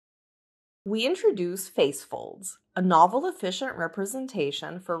We introduce FaceFolds, a novel efficient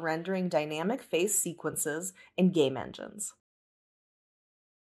representation for rendering dynamic face sequences in game engines.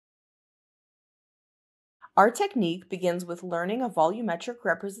 Our technique begins with learning a volumetric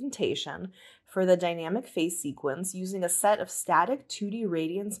representation for the dynamic face sequence using a set of static 2D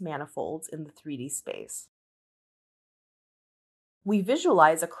radiance manifolds in the 3D space. We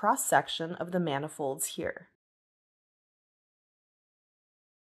visualize a cross-section of the manifolds here.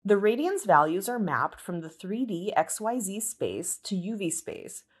 The radiance values are mapped from the 3D XYZ space to UV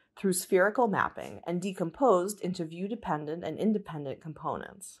space through spherical mapping and decomposed into view-dependent and independent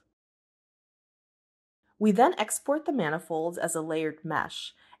components. We then export the manifolds as a layered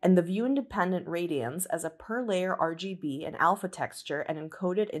mesh and the view-independent radiance as a per-layer RGB and alpha texture and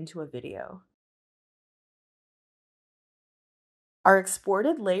encode it into a video. Our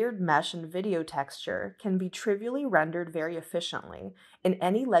exported layered mesh and video texture can be trivially rendered very efficiently in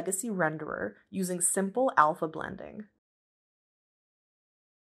any legacy renderer using simple alpha blending.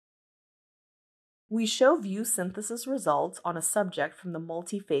 We show view synthesis results on a subject from the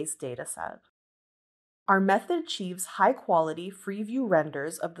multi-face dataset. Our method achieves high-quality free view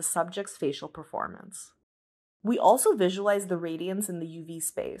renders of the subject's facial performance. We also visualize the radiance in the UV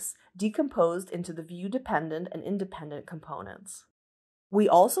space, decomposed into the view-dependent and independent components. We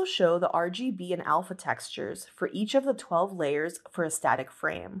also show the RGB and alpha textures for each of the 12 layers for a static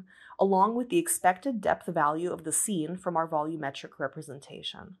frame, along with the expected depth value of the scene from our volumetric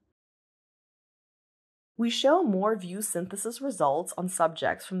representation. We show more view synthesis results on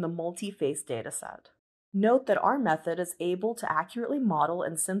subjects from the multi-face dataset. Note that our method is able to accurately model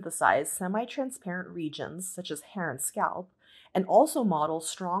and synthesize semi-transparent regions such as hair and scalp, and also model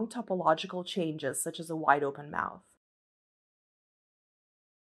strong topological changes such as a wide-open mouth.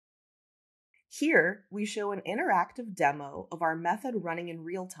 Here, we show an interactive demo of our method running in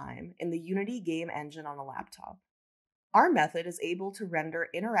real time in the Unity game engine on a laptop. Our method is able to render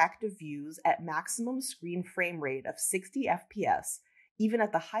interactive views at maximum screen frame rate of 60 FPS, even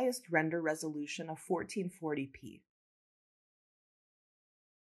at the highest render resolution of 1440p.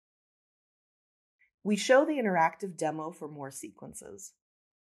 We show the interactive demo for more sequences.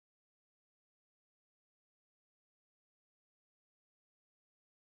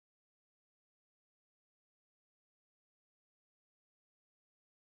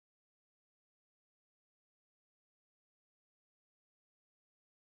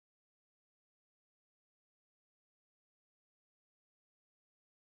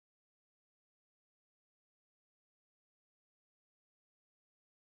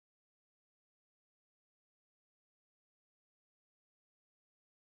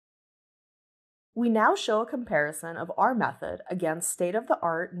 We now show a comparison of our method against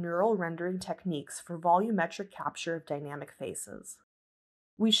state-of-the-art neural rendering techniques for volumetric capture of dynamic faces.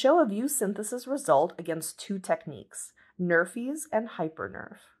 We show a view synthesis result against two techniques, Nerfies and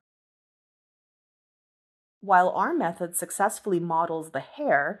HyperNerf. While our method successfully models the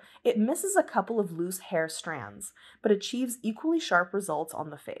hair, it misses a couple of loose hair strands, but achieves equally sharp results on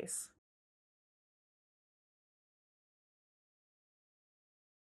the face.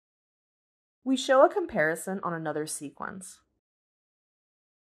 We show a comparison on another sequence.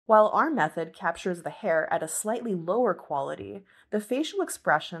 While our method captures the hair at a slightly lower quality, the facial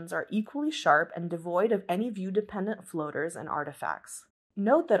expressions are equally sharp and devoid of any view-dependent floaters and artifacts.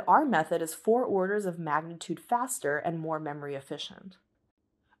 Note that our method is 4 orders of magnitude faster and more memory efficient.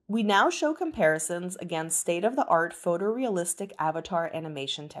 We now show comparisons against state-of-the-art photorealistic avatar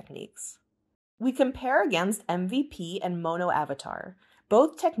animation techniques. We compare against MVP and Mono Avatar,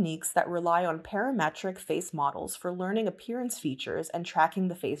 both techniques that rely on parametric face models for learning appearance features and tracking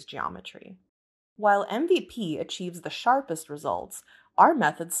the face geometry. While MVP achieves the sharpest results, our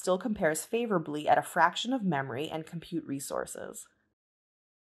method still compares favorably at a fraction of memory and compute resources.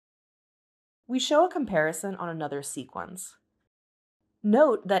 We show a comparison on another sequence.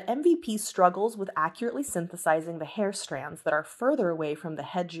 Note that MVP struggles with accurately synthesizing the hair strands that are further away from the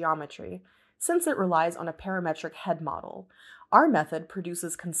head geometry, since it relies on a parametric head model. Our method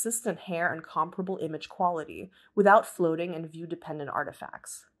produces consistent hair and comparable image quality without floating and view-dependent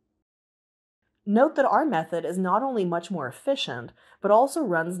artifacts. Note that our method is not only much more efficient, but also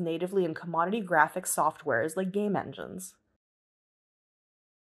runs natively in commodity graphics softwares like game engines.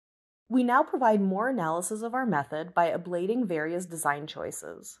 We now provide more analysis of our method by ablating various design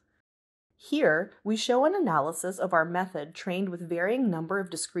choices. Here, we show an analysis of our method trained with varying number of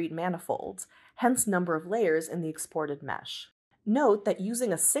discrete manifolds, hence number of layers in the exported mesh. Note that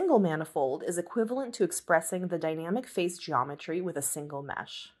using a single manifold is equivalent to expressing the dynamic face geometry with a single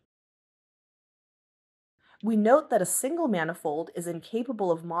mesh. We note that a single manifold is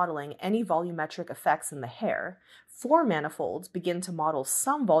incapable of modeling any volumetric effects in the hair. 4 manifolds begin to model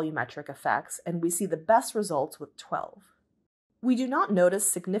some volumetric effects, and we see the best results with 12. We do not notice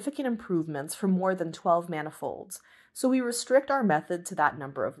significant improvements for more than 12 manifolds, so we restrict our method to that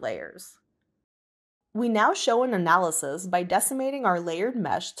number of layers. We now show an analysis by decimating our layered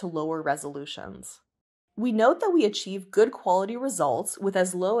mesh to lower resolutions. We note that we achieve good quality results with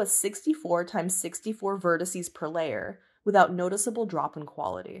as low as 64 × 64 vertices per layer without noticeable drop in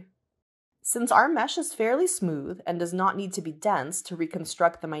quality. Since our mesh is fairly smooth and does not need to be dense to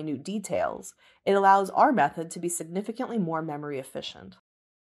reconstruct the minute details, it allows our method to be significantly more memory efficient.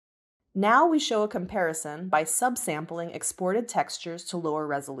 Now we show a comparison by subsampling exported textures to lower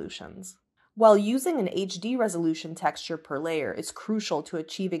resolutions. While using an HD resolution texture per layer is crucial to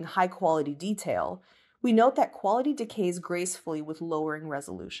achieving high-quality detail, we note that quality decays gracefully with lowering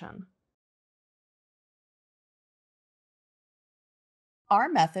resolution. Our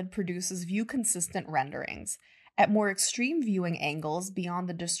method produces view-consistent renderings. At more extreme viewing angles beyond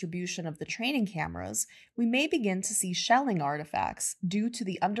the distribution of the training cameras, we may begin to see shelling artifacts due to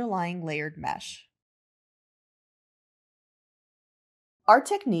the underlying layered mesh. Our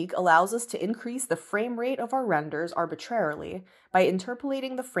technique allows us to increase the frame rate of our renders arbitrarily by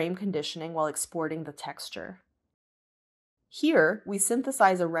interpolating the frame conditioning while exporting the texture. Here, we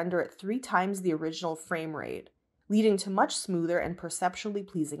synthesize a render at 3 times the original frame rate, leading to much smoother and perceptually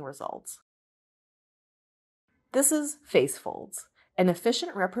pleasing results. This is FaceFolds, an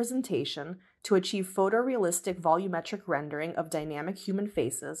efficient representation to achieve photorealistic volumetric rendering of dynamic human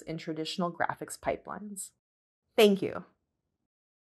faces in traditional graphics pipelines. Thank you.